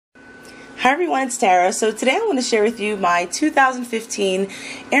Hi everyone, it's Tara. So today I want to share with you my 2015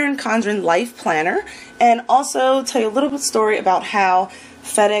 Erin Condren Life Planner and also tell you a little bit story about how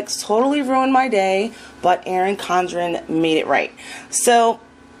FedEx totally ruined my day, but Erin Condren made it right. So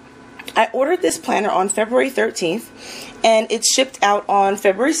I ordered this planner on February 13th and it shipped out on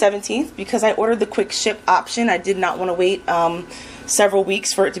February 17th because I ordered the quick ship option. I did not want to wait several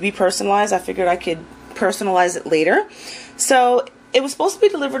weeks for it to be personalized. I figured I could personalize it later. So it was supposed to be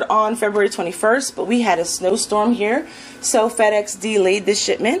delivered on February 21st, but we had a snowstorm here, so FedEx delayed the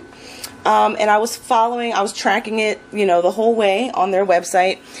shipment. And I was tracking it, the whole way on their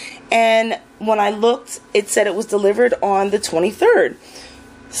website. And when I looked, it said it was delivered on the 23rd.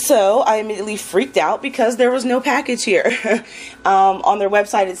 So I immediately freaked out because there was no package here. On their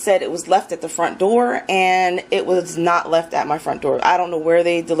website, it said it was left at the front door, and it was not left at my front door. I don't know where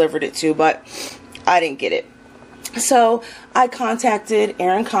they delivered it to, but I didn't get it. So I contacted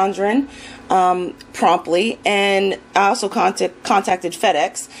Erin Condren promptly, and I also contacted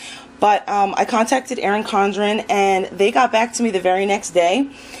FedEx. But I contacted Erin Condren, and they got back to me the very next day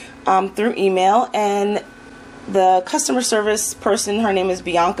through email. And the customer service person, her name is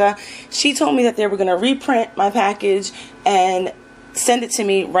Bianca, she told me that they were going to reprint my package and send it to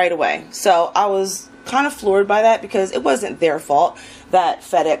me right away. So I was kind of floored by that because it wasn't their fault that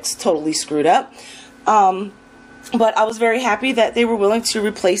FedEx totally screwed up. But I was very happy that they were willing to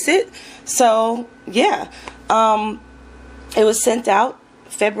replace it. So yeah, it was sent out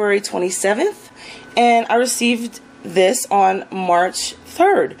February 27th, and I received this on March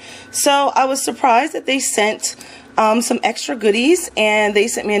 3rd. So I was surprised that they sent some extra goodies, and they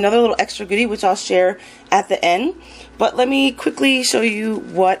sent me another little extra goodie, which I'll share at the end. But let me quickly show you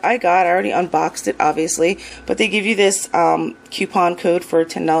what I got. I already unboxed it, obviously, but they give you this coupon code for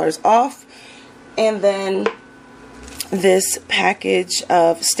 $10 off, and then this package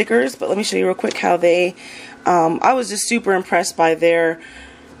of stickers. But let me show you real quick how they I was just super impressed by their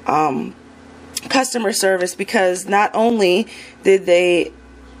customer service, because not only did they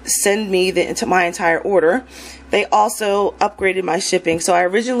send me my entire order, they also upgraded my shipping. So I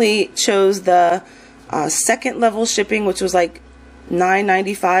originally chose the second level shipping, which was like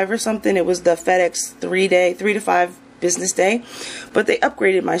 $9.95 or something. It was the FedEx 3 to 5 business day, but they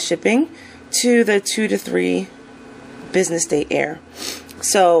upgraded my shipping to the 2 to 3 business day air.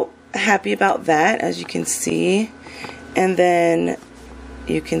 So happy about that, as you can see. And then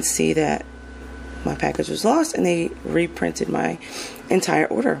you can see that my package was lost, and they reprinted my entire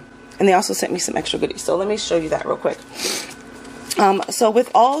order. And they also sent me some extra goodies. So let me show you that real quick. So with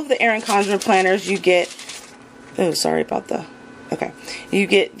all of the Erin Condren planners, you get, you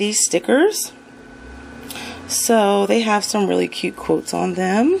get these stickers. So they have some really cute quotes on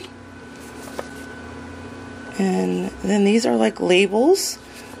them. And then these are like labels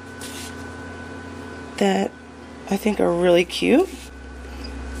that I think are really cute.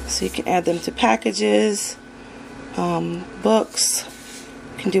 So you can add them to packages, books.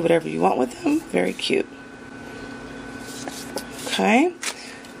 You can do whatever you want with them. Very cute. Okay.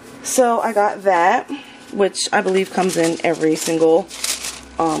 So I got that, which I believe comes in every single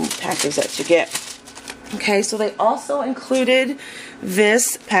package that you get. Okay, so they also included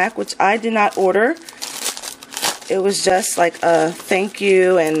this pack, which I did not order. It was just like a thank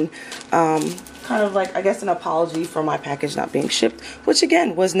you and kind of like, I guess, an apology for my package not being shipped, which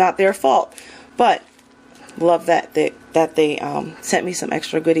again was not their fault. But love that they sent me some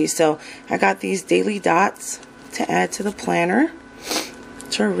extra goodies. So I got these daily dots to add to the planner,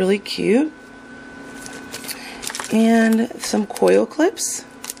 which are really cute, and some coil clips.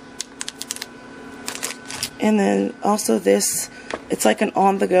 And then also this, it's like an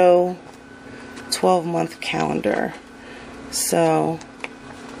on-the-go 12-month calendar. So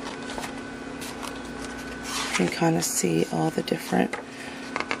you can kind of see all the different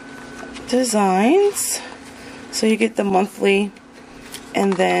designs. So you get the monthly,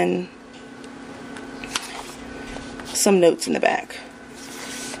 and then some notes in the back.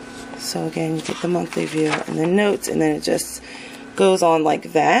 So again, you get the monthly view and then notes, and then it just goes on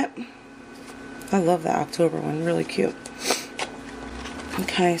like that. I love that October one, really cute.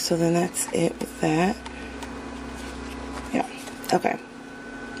 Okay, so then that's it with that. Yeah, okay.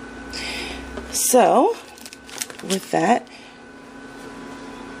 So, with that,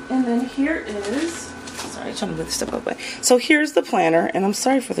 and then here is, sorry, I'm trying to move this stuff away. So here's the planner, and I'm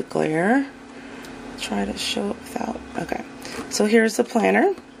sorry for the glare. Try to show it without, okay. So here's the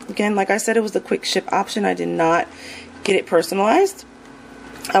planner. Again, like I said, it was the quick ship option. I did not get it personalized.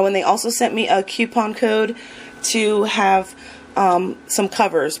 When they also sent me a coupon code to have some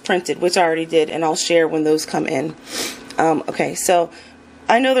covers printed, which I already did, and I'll share when those come in. Okay, so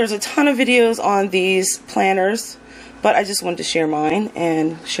I know there's a ton of videos on these planners, but I just wanted to share mine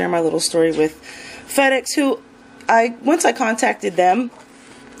and share my little story with FedEx, who once I contacted them,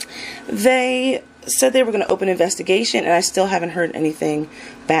 they said they were going to open an investigation, and I still haven't heard anything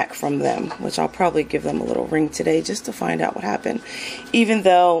back from them, which I'll probably give them a little ring today just to find out what happened, even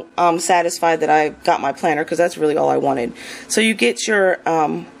though I'm satisfied that I got my planner, because that's really all I wanted. So you get your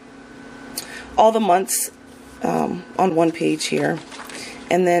all the months on one page here,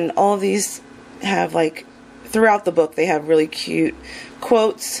 and then all of these have, like, throughout the book they have really cute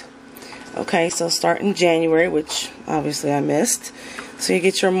quotes. Okay, so start in January, which obviously I missed. So you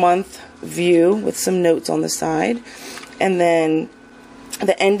get your month view with some notes on the side, and then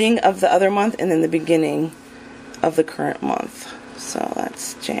the ending of the other month, and then the beginning of the current month. So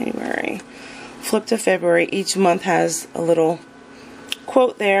that's January. Flip to February. Each month has a little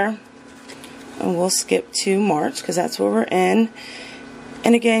quote there, and we'll skip to March because that's where we're in.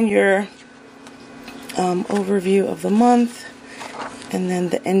 And again, your overview of the month, and then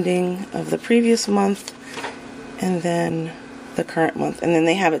the ending of the previous month, and then the current month. And then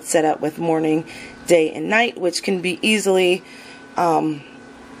they have it set up with morning, day, and night, which can be easily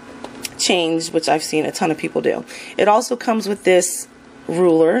changed, which I've seen a ton of people do. It also comes with this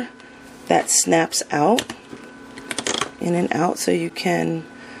ruler that snaps out, in and out, so you can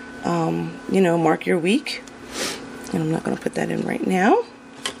you know, mark your week. And I'm not going to put that in right now,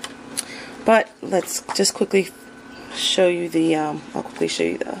 but let's just quickly show you the I'll quickly show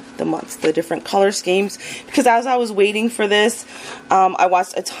you the months, the different color schemes, because as I was waiting for this, I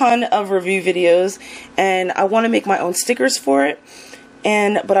watched a ton of review videos, and I want to make my own stickers for it,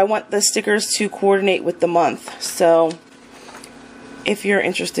 but I want the stickers to coordinate with the month. So if you're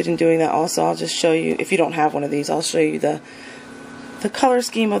interested in doing that also, I'll just show you, if you don't have one of these, I'll show you the color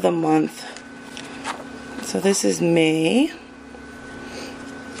scheme of the month. So this is May,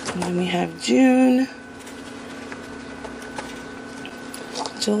 and then we have June,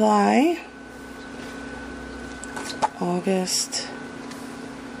 July, August,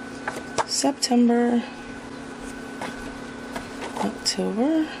 September,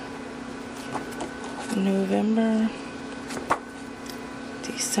 October, November,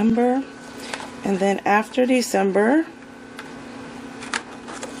 December, and then after December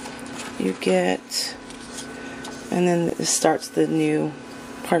you get, and then this starts the new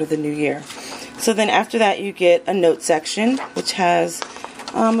part of the new year. So then after that you get a note section, which has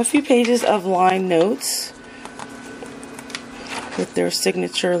a few pages of line notes with their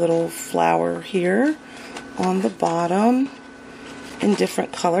signature little flower here on the bottom in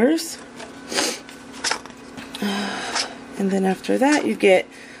different colors. And then after that you get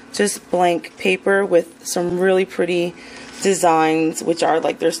just blank paper with some really pretty designs, which are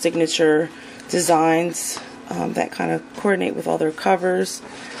like their signature designs that kind of coordinate with all their covers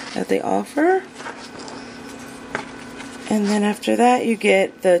that they offer. And then after that you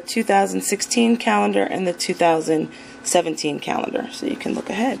get the 2016 calendar and the 2017 calendar, so you can look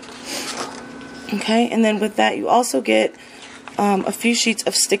ahead. Okay, and then with that you also get a few sheets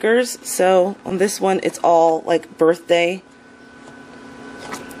of stickers. So on this one it's all like birthday,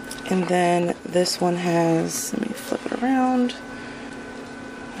 and then this one has, let me flip it around,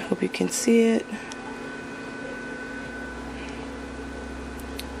 I hope you can see it.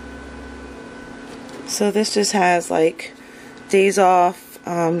 So this just has like days off,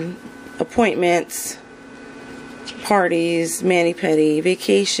 appointments, parties, mani-pedi,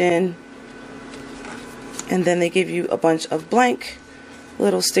 vacation, and then they give you a bunch of blank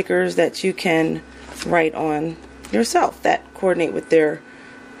little stickers that you can write on yourself that coordinate with their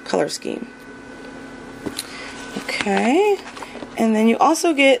color scheme. Okay, and then you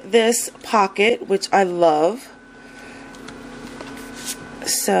also get this pocket, which I love,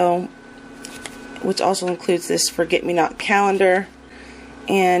 so, which also includes this forget-me-not calendar,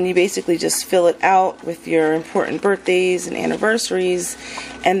 and you basically just fill it out with your important birthdays and anniversaries,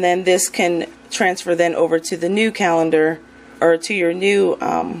 and then this can transfer then over to the new calendar, or to your new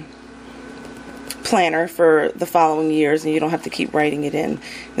planner for the following years, and you don't have to keep writing it in.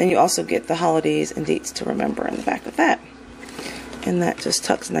 Then you also get the holidays and dates to remember in the back of that, and that just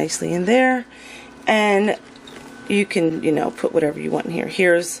tucks nicely in there, and you can, you know, put whatever you want in here.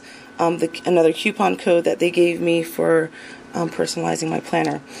 Here's another coupon code that they gave me for personalizing my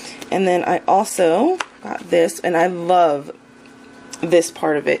planner. And then I also got this, and I love this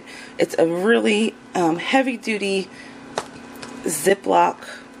part of it. It's a really heavy-duty Ziploc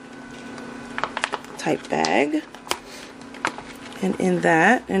type bag, and in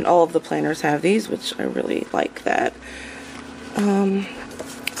that, and all of the planners have these, which I really like that.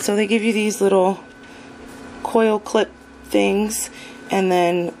 So they give you these little coil clip things, and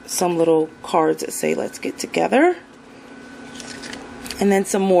then some little cards that say let's get together, and then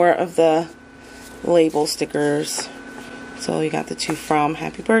some more of the label stickers. So you got the two from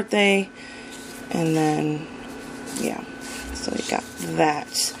happy birthday, and then yeah, so you got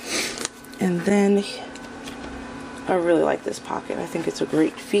that. And then I really like this pocket. I think it's a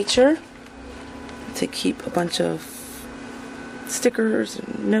great feature to keep a bunch of stickers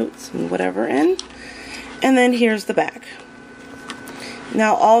and notes and whatever in. And then here's the back.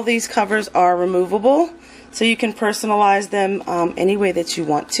 Now all these covers are removable, so you can personalize them any way that you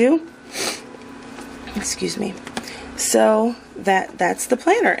want to. Excuse me. So that's the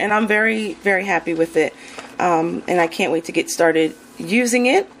planner, and I'm very, very happy with it, and I can't wait to get started using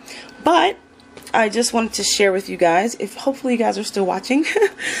it. But I just wanted to share with you guys, if hopefully you guys are still watching,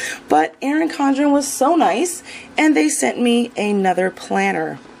 but Erin Condren was so nice, and they sent me another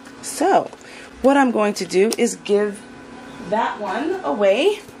planner. So what I'm going to do is give that one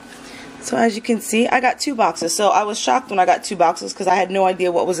away. So as you can see, I got 2 boxes. So I was shocked when I got 2 boxes because I had no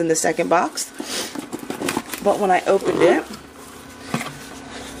idea what was in the second box. But when I opened it,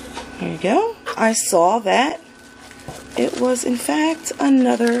 here you go, I saw that it was in fact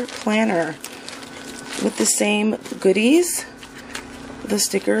another planner with the same goodies, the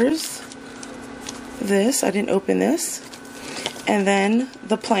stickers, this, I didn't open this, and then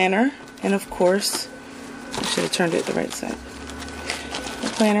the planner, and of course, I should have turned it the right side, the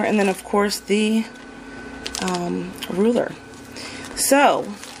planner, and then of course the ruler. So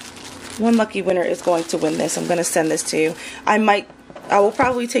one lucky winner is going to win this. I'm going to send this to you. I will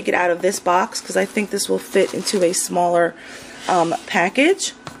probably take it out of this box because I think this will fit into a smaller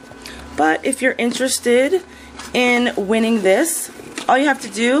package. But if you're interested in winning this, all you have to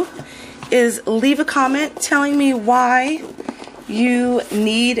do is leave a comment telling me why you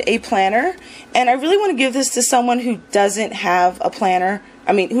need a planner. And I really want to give this to someone who doesn't have a planner.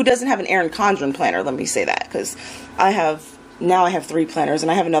 I mean, who doesn't have an Erin Condren planner, let me say that, because now I have 3 planners,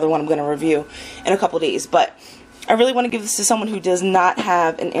 and I have another one I'm going to review in a couple days. But I really want to give this to someone who does not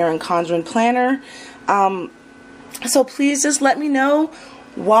have an Erin Condren planner. So please just let me know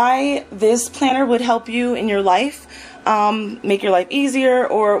why this planner would help you in your life, make your life easier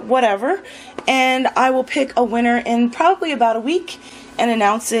or whatever. And I will pick a winner in probably about a week and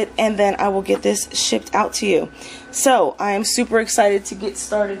announce it, and then I will get this shipped out to you. So I am super excited to get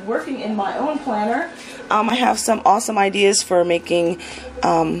started working in my own planner. I have some awesome ideas for making,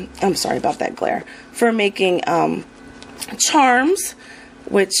 I'm sorry about that glare, for making charms,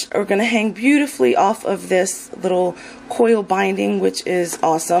 which are going to hang beautifully off of this little coil binding, which is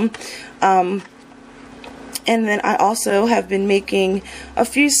awesome. And then I also have been making a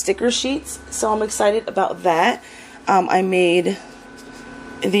few sticker sheets, so I'm excited about that. I made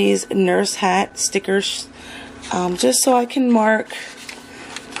these nurse hat stickers just so I can mark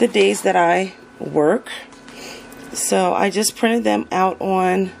the days that I work. So I just printed them out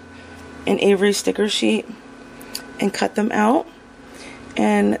on an Avery sticker sheet and cut them out.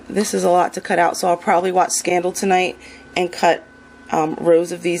 And this is a lot to cut out, so I'll probably watch Scandal tonight and cut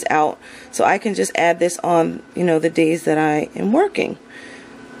rows of these out so I can just add this on, you know, the days that I am working.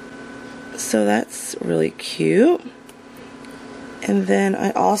 So that's really cute. And then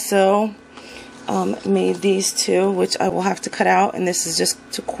I also made these 2, which I will have to cut out, and this is just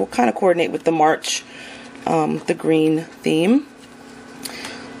to kind of coordinate with the March, the green theme.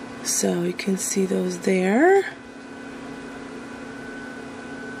 So you can see those there.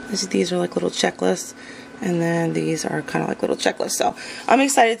 These are like little checklists, and then these are kind of like little checklists. So I'm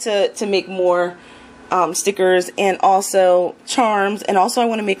excited to make more stickers and also charms, and also I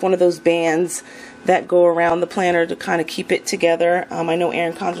want to make one of those bands that go around the planner to kind of keep it together. I know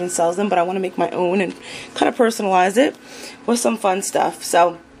Erin Condren sells them, but I want to make my own and kind of personalize it with some fun stuff.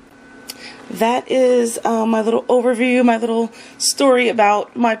 So that is my little overview, my little story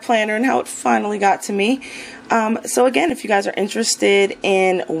about my planner and how it finally got to me. So again, if you guys are interested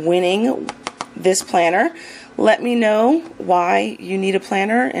in winning this planner, let me know why you need a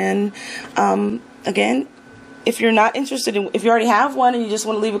planner. And again, if you're not interested in, if you already have one and you just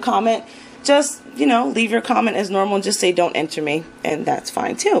want to leave a comment, just, you know, leave your comment as normal and just say don't enter me, and that's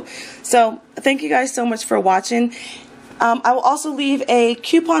fine too. So thank you guys so much for watching. I will also leave a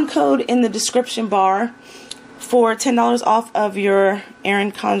coupon code in the description bar for $10 off of your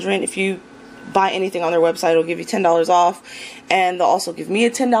Erin Condren. If you buy anything on their website, it'll give you $10 off, and they'll also give me a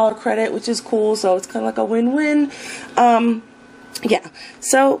 $10 credit, which is cool. So it's kind of like a win-win. Yeah.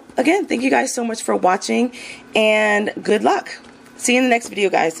 So again, thank you guys so much for watching, and good luck. See you in the next video,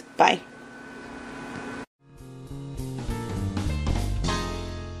 guys. Bye.